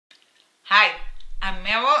Hi, I'm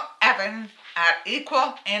Meryl Evans at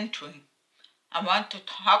Equal Entry. I want to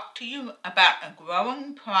talk to you about a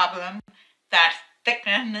growing problem that's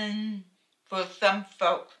thickening for some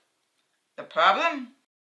folks. The problem?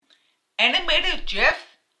 Animated GIFs,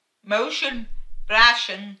 motion,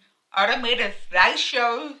 flashing, automated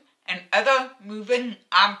slideshows, and other moving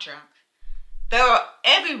objects. They're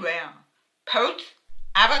everywhere. Posts,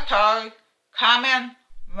 avatars, comments,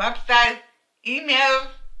 websites, emails,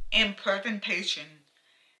 and presentations.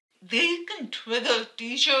 These can trigger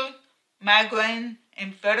seizures, migraine,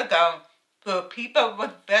 and vertigo for people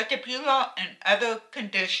with vestibular and other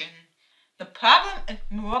conditions. The problem is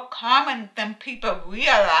more common than people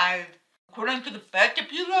realize. According to the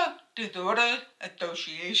Vestibular Disorders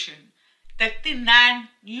Association, 69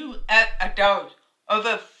 U.S. adults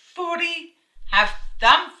over 40 have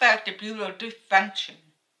some vestibular dysfunction.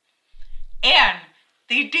 And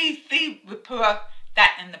CDC reports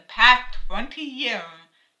that in the past 20 years,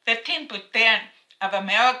 15% of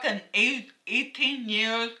Americans aged 18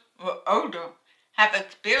 years or older have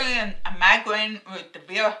experienced a migraine or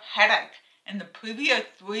severe headache in the previous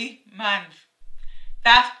 3 months.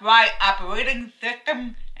 That's why operating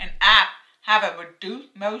systems and apps have a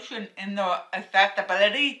reduced motion in their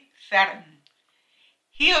accessibility settings.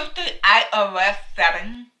 Here's the iOS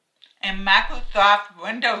setting and Microsoft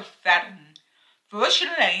Windows setting.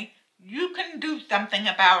 Fortunately, you can do something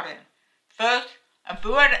about it. First,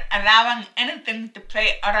 avoid allowing anything to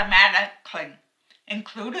play automatically,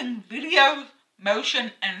 including videos,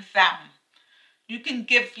 motion, and sound. You can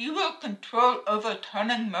give viewer control over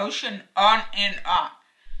turning motion on and off.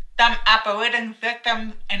 Some operating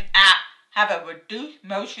systems and apps have a reduced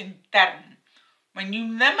motion setting. When you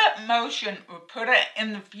limit motion or put it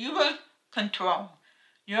in the viewer's control,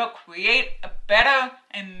 you'll create a better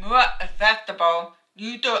and more accessible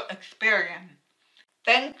user experience.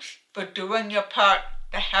 Thanks for doing your part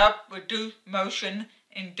to help reduce motion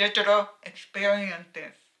in digital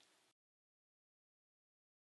experiences.